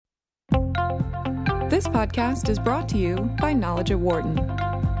This podcast is brought to you by Knowledge at Wharton.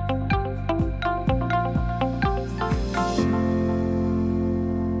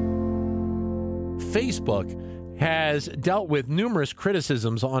 Facebook has dealt with numerous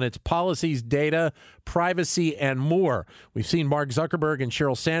criticisms on its policies, data, privacy, and more. We've seen Mark Zuckerberg and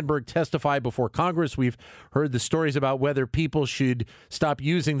Sheryl Sandberg testify before Congress. We've heard the stories about whether people should stop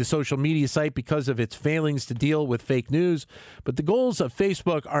using the social media site because of its failings to deal with fake news. But the goals of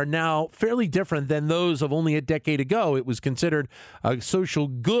Facebook are now fairly different than those of only a decade ago. It was considered a social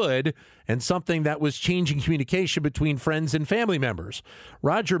good and something that was changing communication between friends and family members.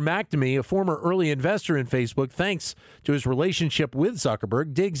 Roger McNamee, a former early investor in Facebook, thanks to his relationship with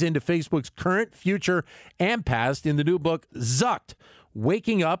Zuckerberg, digs into Facebook's current, future, and past in the new book, Zucked,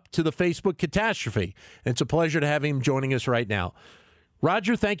 Waking Up to the Facebook Catastrophe. And it's a pleasure to have him joining us right now.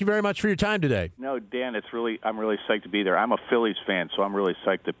 Roger, thank you very much for your time today. No, Dan, I'm really psyched to be there. I'm a Phillies fan, so I'm really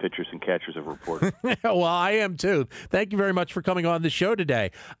psyched that pitchers and catchers have reported. Well, I am too. Thank you very much for coming on the show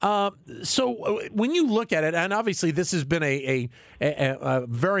today. So when you look at it, and obviously this has been a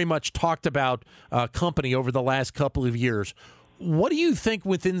very much talked about company over the last couple of years, what do you think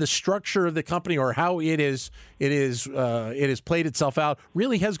within the structure of the company or how it has played itself out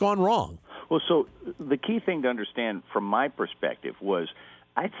really has gone wrong? Well, so the key thing to understand from my perspective was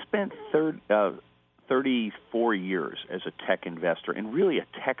I'd spent 34 years as a tech investor and really a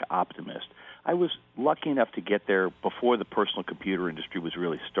tech optimist. I was lucky enough to get there before the personal computer industry was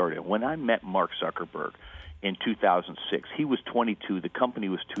really started. When I met Mark Zuckerberg in 2006, he was 22. The company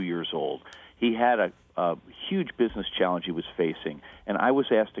was 2 years old. He had a huge business challenge he was facing, and I was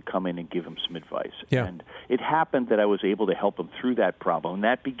asked to come in and give him some advice. Yeah. And it happened that I was able to help him through that problem, and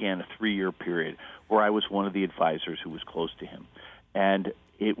that began a 3-year period where I was one of the advisors who was close to him. And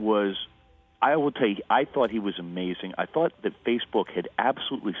it was, I will tell you, I thought he was amazing. I thought that Facebook had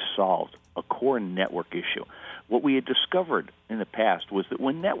absolutely solved a core network issue. What we had discovered in the past was that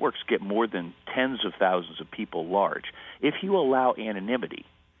when networks get more than tens of thousands of people large, if you allow anonymity,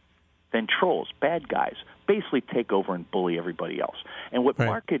 then trolls, bad guys, basically take over and bully everybody else. And what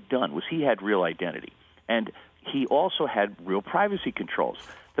Mark had done was he had real identity, and he also had real privacy controls.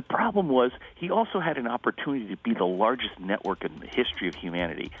 The problem was he also had an opportunity to be the largest network in the history of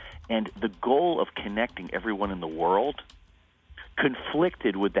humanity, and the goal of connecting everyone in the world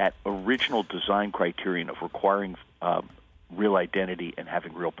conflicted with that original design criterion of requiring real identity and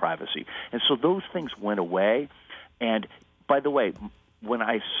having real privacy. And so those things went away. And by the way, when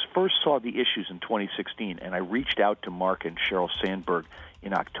I first saw the issues in 2016, and I reached out to Mark and Sheryl Sandberg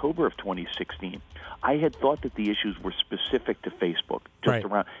in October of 2016, I had thought that the issues were specific to Facebook,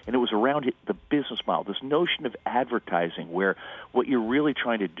 around, and it was around the business model, this notion of advertising where what you're really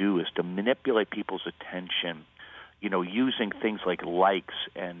trying to do is to manipulate people's attention, using things like likes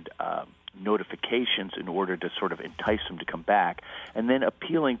and notifications in order to sort of entice them to come back, and then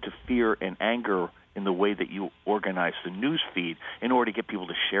appealing to fear and anger in the way that you organize the news feed in order to get people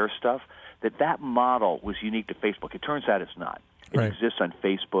to share stuff, that model was unique to Facebook. It turns out it's not. It exists on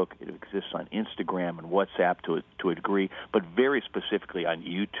Facebook, it exists on Instagram and WhatsApp to a degree, but very specifically on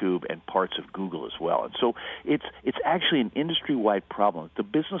YouTube and parts of Google as well. And so it's actually an industry-wide problem. The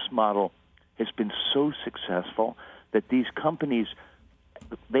business model has been so successful that these companies,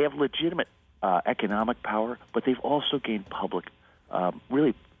 they have legitimate economic power, but they've also gained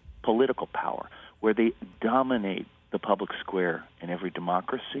really political power, where they dominate the public square in every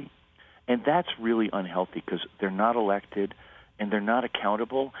democracy. And that's really unhealthy because they're not elected and they're not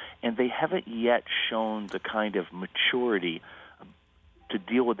accountable, and they haven't yet shown the kind of maturity to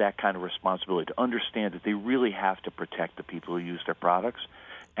deal with that kind of responsibility, to understand that they really have to protect the people who use their products.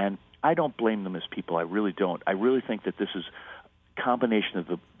 And I don't blame them as people. I really don't. I really think that this is a combination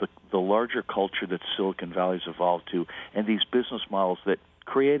of the larger culture that Silicon Valley's evolved to and these business models that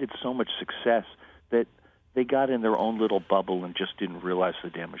created so much success that they got in their own little bubble and just didn't realize the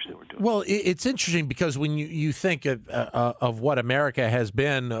damage they were doing. Well, it's interesting because when you think of what America has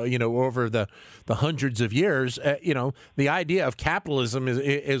been, over the hundreds of years, the idea of capitalism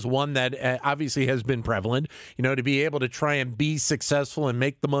is one that obviously has been prevalent, to be able to try and be successful and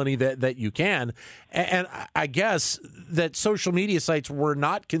make the money that you can. And I guess that social media sites were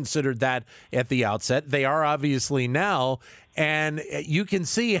not considered that at the outset. They are obviously now. And you can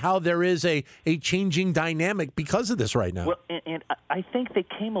see how there is a changing dynamic because of this right now. Well, and I think they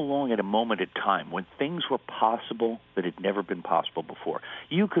came along at a moment in time when things were possible that had never been possible before.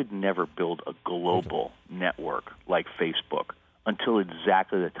 You could never build a global network like Facebook until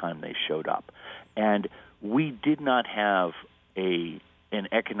exactly the time they showed up. And we did not have an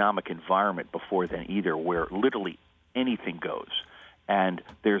economic environment before then either where literally anything goes. and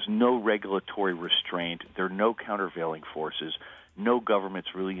there's no regulatory restraint. There are no countervailing forces. No government's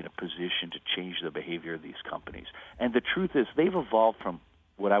really in a position to change the behavior of these companies. And the truth is, they've evolved from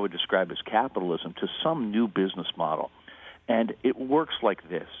what I would describe as capitalism to some new business model. And it works like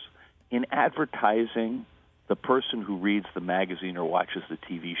this. In advertising, the person who reads the magazine or watches the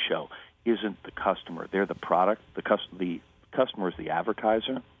TV show isn't the customer. They're the product. The customer is the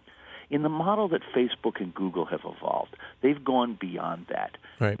advertiser. In the model that Facebook and Google have evolved, they've gone beyond that.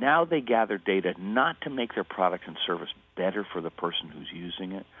 Right. Now they gather data not to make their product and service better for the person who's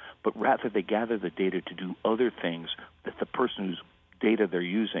using it, but rather they gather the data to do other things that the person whose data they're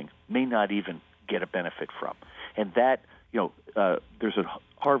using may not even get a benefit from. And that, there's a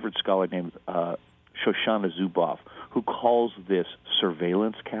Harvard scholar named Shoshana Zuboff who calls this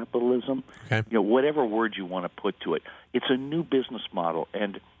surveillance capitalism. Okay. Whatever word you want to put to it, it's a new business model,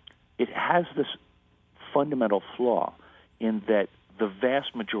 and it has this fundamental flaw in that the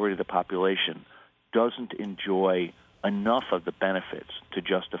vast majority of the population doesn't enjoy enough of the benefits to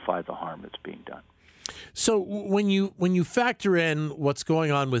justify the harm that's being done. So when you factor in what's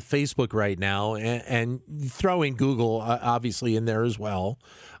going on with Facebook right now and throw in Google obviously in there as well,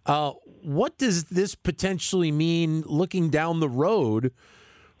 what does this potentially mean looking down the road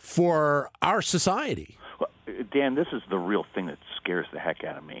for our society? Well, Dan, this is the real thing that scares the heck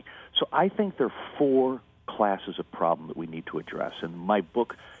out of me. So I think there are 4 classes of problem that we need to address. And my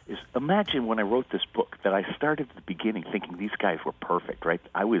book is, imagine when I wrote this book that I started at the beginning thinking these guys were perfect, right?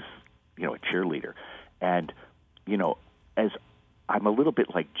 I was, a cheerleader. And, as I'm a little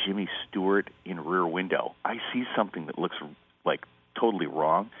bit like Jimmy Stewart in Rear Window, I see something that looks like totally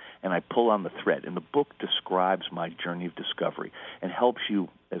wrong, and I pull on the thread. And the book describes my journey of discovery and helps you,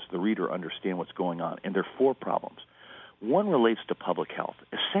 as the reader, understand what's going on. And there are 4 problems. One relates to public health.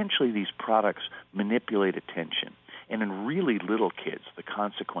 Essentially, these products manipulate attention. And in really little kids, the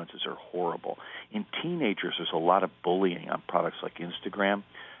consequences are horrible. In teenagers, there's a lot of bullying on products like Instagram.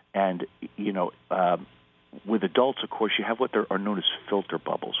 And, with adults, of course, you have what are known as filter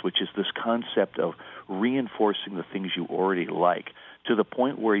bubbles, which is this concept of reinforcing the things you already like to the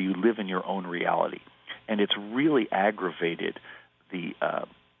point where you live in your own reality. And it's really aggravated the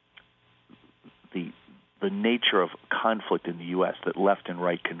nature of conflict in the U.S. that left and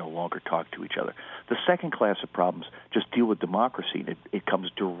right can no longer talk to each other. The second class of problems just deal with democracy. It comes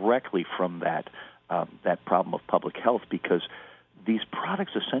directly from that problem of public health, because these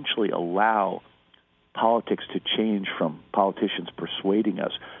products essentially allow politics to change from politicians persuading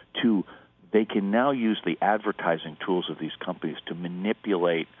us to they can now use the advertising tools of these companies to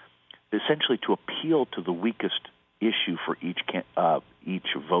manipulate, essentially to appeal to the weakest issue for each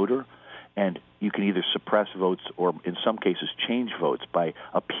voter. And you can either suppress votes or, in some cases, change votes by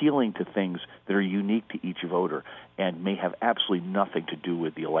appealing to things that are unique to each voter and may have absolutely nothing to do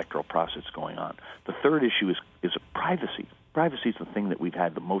with the electoral process going on. The third issue is privacy. Privacy is the thing that we've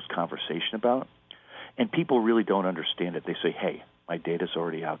had the most conversation about, and people really don't understand it. They say, hey, my data's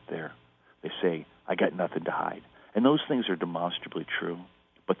already out there. They say, I got nothing to hide. And those things are demonstrably true,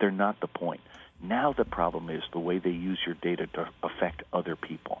 but they're not the point. Now the problem is the way they use your data to affect other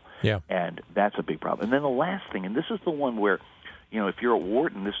people. Yeah. And that's a big problem. And then the last thing, and this is the one where, if you're at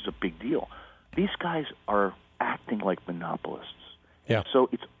Wharton, this is a big deal. These guys are acting like monopolists. Yeah. So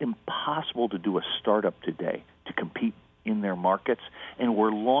it's impossible to do a startup today to compete in their markets, and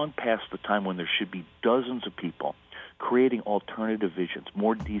we're long past the time when there should be dozens of people creating alternative visions,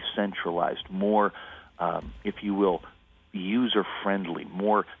 more decentralized, more, if you will, user-friendly,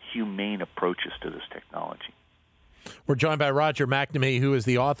 more humane approaches to this technology. We're joined by Roger McNamee, who is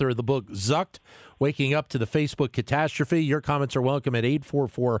the author of the book Zucked, Waking Up to the Facebook Catastrophe. Your comments are welcome at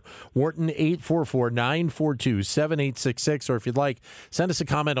 844-WHARTON, 844-942-7866. Or if you'd like, send us a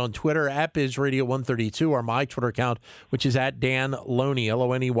comment on Twitter at BizRadio132 or my Twitter account, which is at Dan Loney,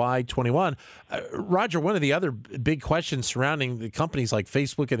 Loney 21. Roger, one of the other big questions surrounding the companies like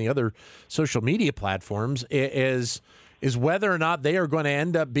Facebook and the other social media platforms is whether or not they are going to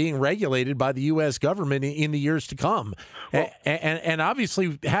end up being regulated by the U.S. government in the years to come. Well, and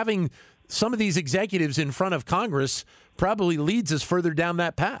obviously having some of these executives in front of Congress probably leads us further down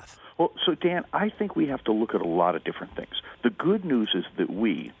that path. Well, so Dan, I think we have to look at a lot of different things. The good news is that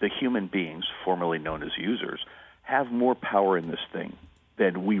we, the human beings, formerly known as users, have more power in this thing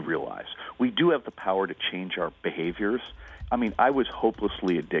than we realize. We do have the power to change our behaviors. I mean, I was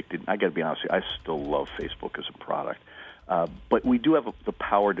hopelessly addicted. I got to be honest with you, I still love Facebook as a product. But we do have the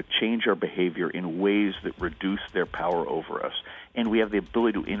power to change our behavior in ways that reduce their power over us. And we have the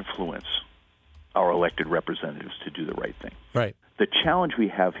ability to influence our elected representatives to do the right thing. Right. The challenge we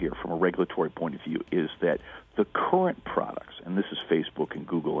have here from a regulatory point of view is that the current products, and this is Facebook and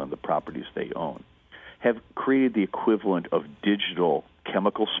Google and the properties they own, have created the equivalent of digital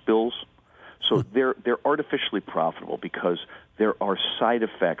chemical spills. So they're artificially profitable because there are side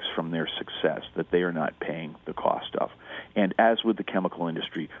effects from their success that they are not paying the cost of. And as with the chemical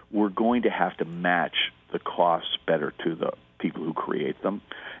industry, we're going to have to match the costs better to the people who create them.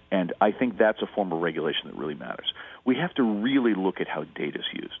 And I think that's a form of regulation that really matters. We have to really look at how data is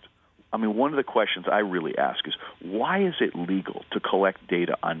used. I mean, one of the questions I really ask is, why is it legal to collect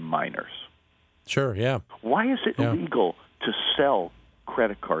data on minors? Sure, yeah. Why is it legal to sell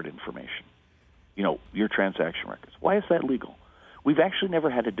credit card information? You know, your transaction records. Why is that legal? We've actually never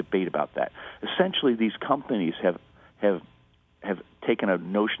had a debate about that. Essentially, these companies have taken a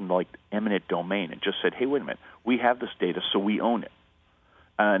notion like eminent domain and just said, hey, wait a minute, we have this data, so we own it.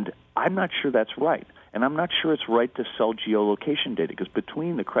 And I'm not sure that's right. And I'm not sure it's right to sell geolocation data, because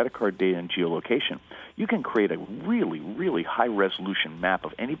between the credit card data and geolocation, you can create a really, really high-resolution map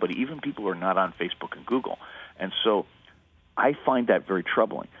of anybody, even people who are not on Facebook and Google. And so I find that very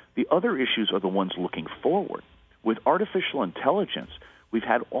troubling. The other issues are the ones looking forward. With artificial intelligence, we've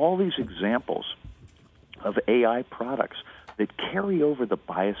had all these examples of AI products that carry over the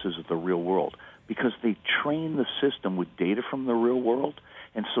biases of the real world because they train the system with data from the real world,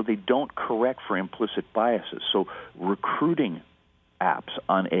 and so they don't correct for implicit biases. So recruiting apps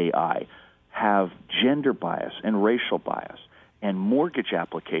on AI have gender bias and racial bias, and mortgage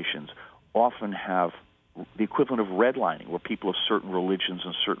applications often have the equivalent of redlining, where people of certain religions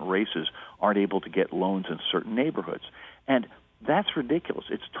and certain races aren't able to get loans in certain neighborhoods. And that's ridiculous.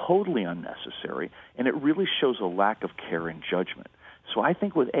 It's totally unnecessary, and it really shows a lack of care and judgment. So I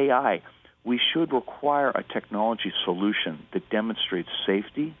think with AI, we should require a technology solution that demonstrates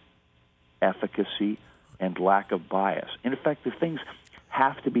safety, efficacy, and lack of bias. In effect, the things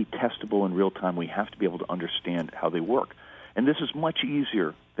have to be testable in real time. We have to be able to understand how they work. And this is much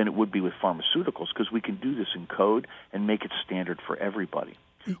easier than it would be with pharmaceuticals because we can do this in code and make it standard for everybody.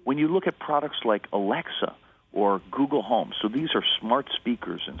 When you look at products like Alexa or Google Home, so these are smart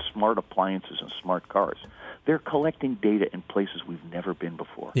speakers and smart appliances and smart cars, they're collecting data in places we've never been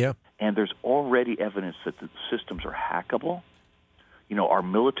before. Yeah. And there's already evidence that the systems are hackable. You know, our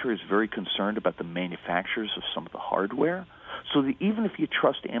military is very concerned about the manufacturers of some of the hardware. So that even if you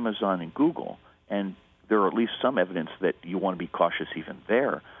trust Amazon and Google, and there are at least some evidence that you want to be cautious even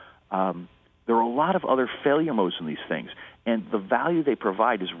there, there are a lot of other failure modes in these things. And the value they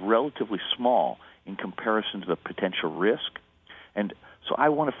provide is relatively small in comparison to the potential risk. And so I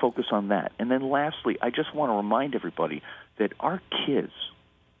want to focus on that. And then lastly, I just want to remind everybody that our kids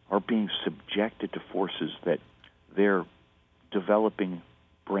are being subjected to forces that their developing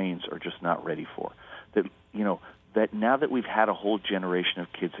brains are just not ready for. That, you know, that now that we've had a whole generation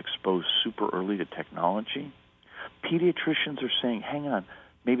of kids exposed super early to technology, pediatricians are saying, hang on,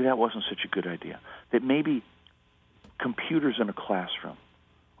 maybe that wasn't such a good idea. That maybe computers in a classroom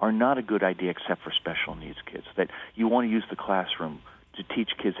are not a good idea except for special needs kids. That you want to use the classroom to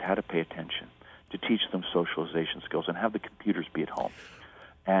teach kids how to pay attention, to teach them socialization skills, and have the computers be at home.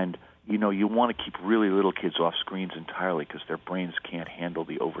 And, you know, you want to keep really little kids off screens entirely because their brains can't handle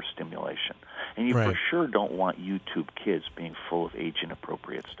the overstimulation. And you for sure don't want YouTube kids being full of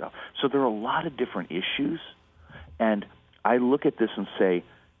age-inappropriate stuff. So there are a lot of different issues, and I look at this and say,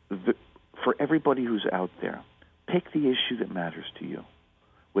 for everybody who's out there, pick the issue that matters to you,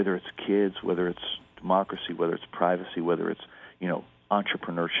 whether it's kids, whether it's democracy, whether it's privacy, whether it's, you know,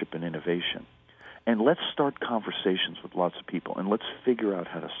 entrepreneurship and innovation. And let's start conversations with lots of people, and let's figure out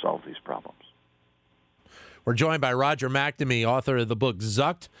how to solve these problems. We're joined by Roger McNamee, author of the book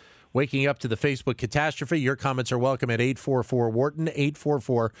Zucked, Waking Up to the Facebook Catastrophe. Your comments are welcome at 844-WHARTON,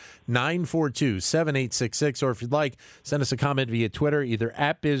 844-942-7866. Or if you'd like, send us a comment via Twitter, either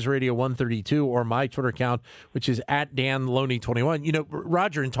at BizRadio132 or my Twitter account, which is at DanLoney21. You know,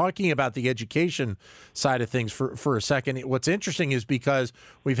 Roger, in talking about the education side of things for a second, what's interesting is because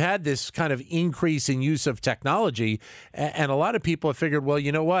we've had this kind of increase in use of technology, and a lot of people have figured, well,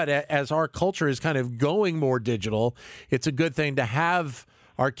 you know what, as our culture is kind of going more digital, it's a good thing to have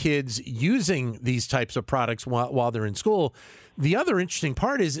our kids using these types of products while they're in school. The other interesting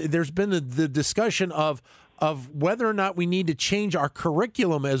part is there's been the discussion of whether or not we need to change our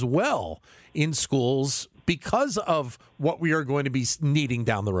curriculum as well in schools because of what we are going to be needing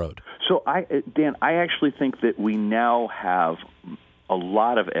down the road. So, Dan, I actually think that we now have a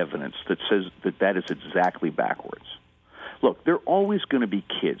lot of evidence that says that is exactly backwards. Look, there are always going to be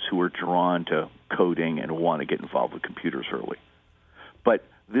kids who are drawn to coding and want to get involved with computers early. But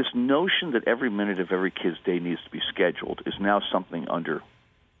this notion that every minute of every kid's day needs to be scheduled is now something under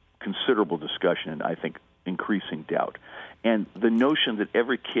considerable discussion and I think increasing doubt. And the notion that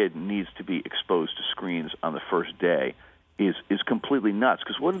every kid needs to be exposed to screens on the first day is completely nuts.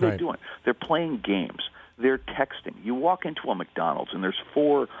 Because what are they doing? They're playing games. They're texting. You walk into a McDonald's, and there's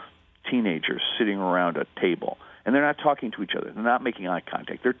 4 teenagers sitting around a table, and they're not talking to each other. They're not making eye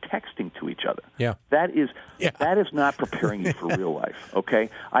contact. They're texting to each other. Yeah. That is not preparing you for real life,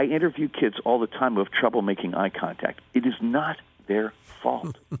 okay? I interview kids all the time who have trouble making eye contact. It is not their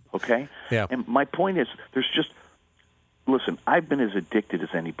fault, okay? Yeah. And my point is, listen, I've been as addicted as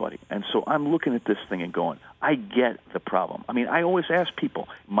anybody, and so I'm looking at this thing and going, I get the problem. I mean, I always ask people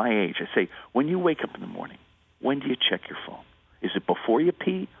my age, I say, when you wake up in the morning, when do you check your phone? Is it before you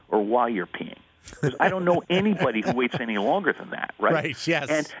pee or while you're peeing? Because I don't know anybody who waits any longer than that, right? Right,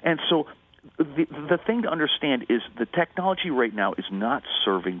 yes. And so the thing to understand is the technology right now is not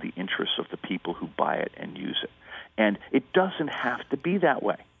serving the interests of the people who buy it and use it. And it doesn't have to be that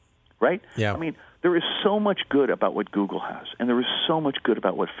way, right? Yeah. I mean, there is so much good about what Google has, and there is so much good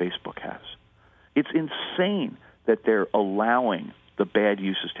about what Facebook has. It's insane that they're allowing the bad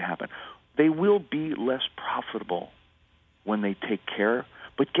uses to happen. They will be less profitable when they take care,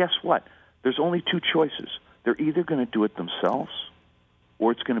 but guess what? There's only 2 choices. They're either going to do it themselves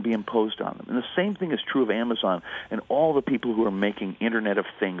or it's going to be imposed on them. And the same thing is true of Amazon and all the people who are making Internet of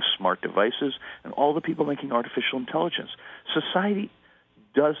Things smart devices and all the people making artificial intelligence. Society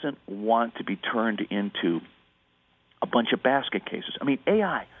doesn't want to be turned into a bunch of basket cases. I mean,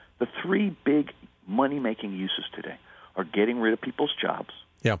 AI, the 3 big money-making uses today are getting rid of people's jobs,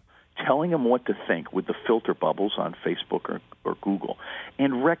 telling them what to think with the filter bubbles on Facebook or Google,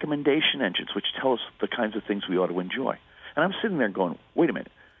 and recommendation engines, which tell us the kinds of things we ought to enjoy. And I'm sitting there going, wait a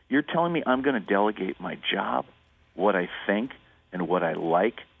minute, you're telling me I'm going to delegate my job, what I think, and what I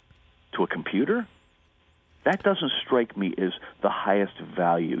like to a computer? That doesn't strike me as the highest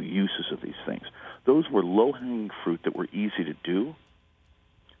value uses of these things. Those were low-hanging fruit that were easy to do.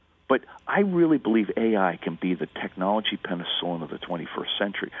 But I really believe AI can be the technology penicillin of the 21st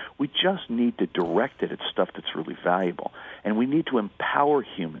century. We just need to direct it at stuff that's really valuable. And we need to empower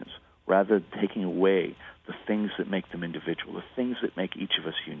humans rather than taking away the things that make them individual, the things that make each of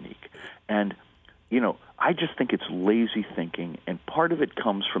us unique. And, I just think it's lazy thinking, and part of it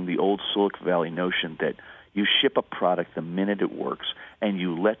comes from the old Silicon Valley notion that you ship a product the minute it works, and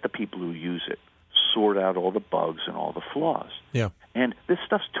you let the people who use it sort out all the bugs and all the flaws. Yeah. And this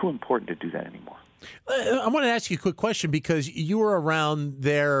stuff's too important to do that anymore. I want to ask you a quick question because you were around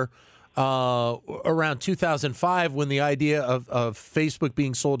there around 2005 when the idea of Facebook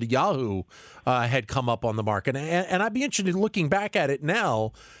being sold to Yahoo had come up on the market. And I'd be interested in looking back at it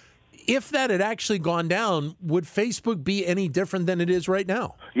now. If that had actually gone down, would Facebook be any different than it is right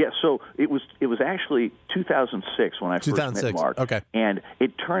now? Yeah, so it was actually 2006 when I first met Mark. Okay. And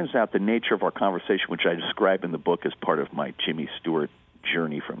it turns out the nature of our conversation, which I describe in the book as part of my Jimmy Stewart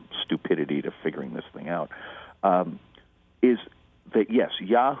journey from stupidity to figuring this thing out, is that, yes,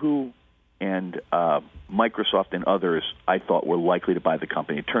 Yahoo and Microsoft and others I thought were likely to buy the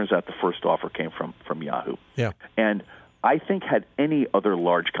company. It turns out the first offer came from Yahoo. Yeah. And I think had any other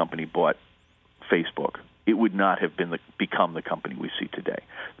large company bought Facebook, it would not have become the company we see today.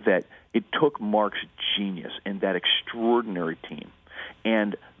 That it took Mark's genius and that extraordinary team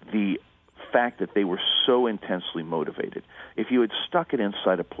and the fact that they were so intensely motivated. If you had stuck it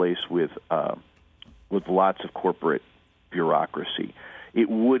inside a place with lots of corporate bureaucracy, it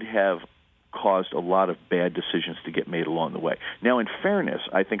would have caused a lot of bad decisions to get made along the way. Now, in fairness,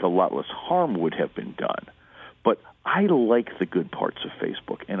 I think a lot less harm would have been done. But I like the good parts of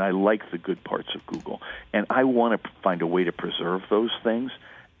Facebook, and I like the good parts of Google, and I want to find a way to preserve those things.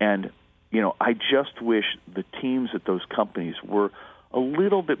 And, I just wish the teams at those companies were a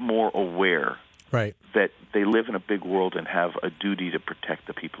little bit more aware that they live in a big world and have a duty to protect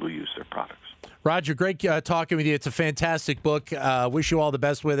the people who use their products. Roger, great talking with you. It's a fantastic book. Wish you all the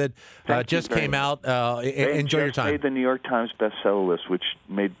best with it. Just came out. Enjoy your time. Made the New York Times bestseller list, which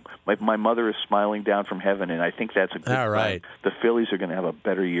made my mother is smiling down from heaven, and I think that's a good sign. All right. The Phillies are going to have a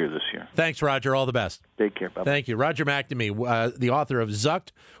better year this year. Thanks, Roger. All the best. Take care. Bye-bye. Thank you. Roger McNamee, the author of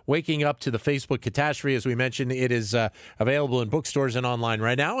Zucked, Waking Up to the Facebook Catastrophe. As we mentioned, it is available in bookstores and online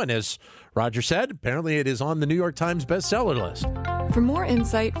right now. And as Roger said, apparently it is on the New York Times bestseller list. For more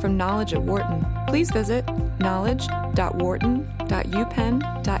insight from Knowledge at Wharton, please visit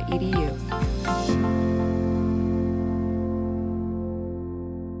knowledge.wharton.upenn.edu.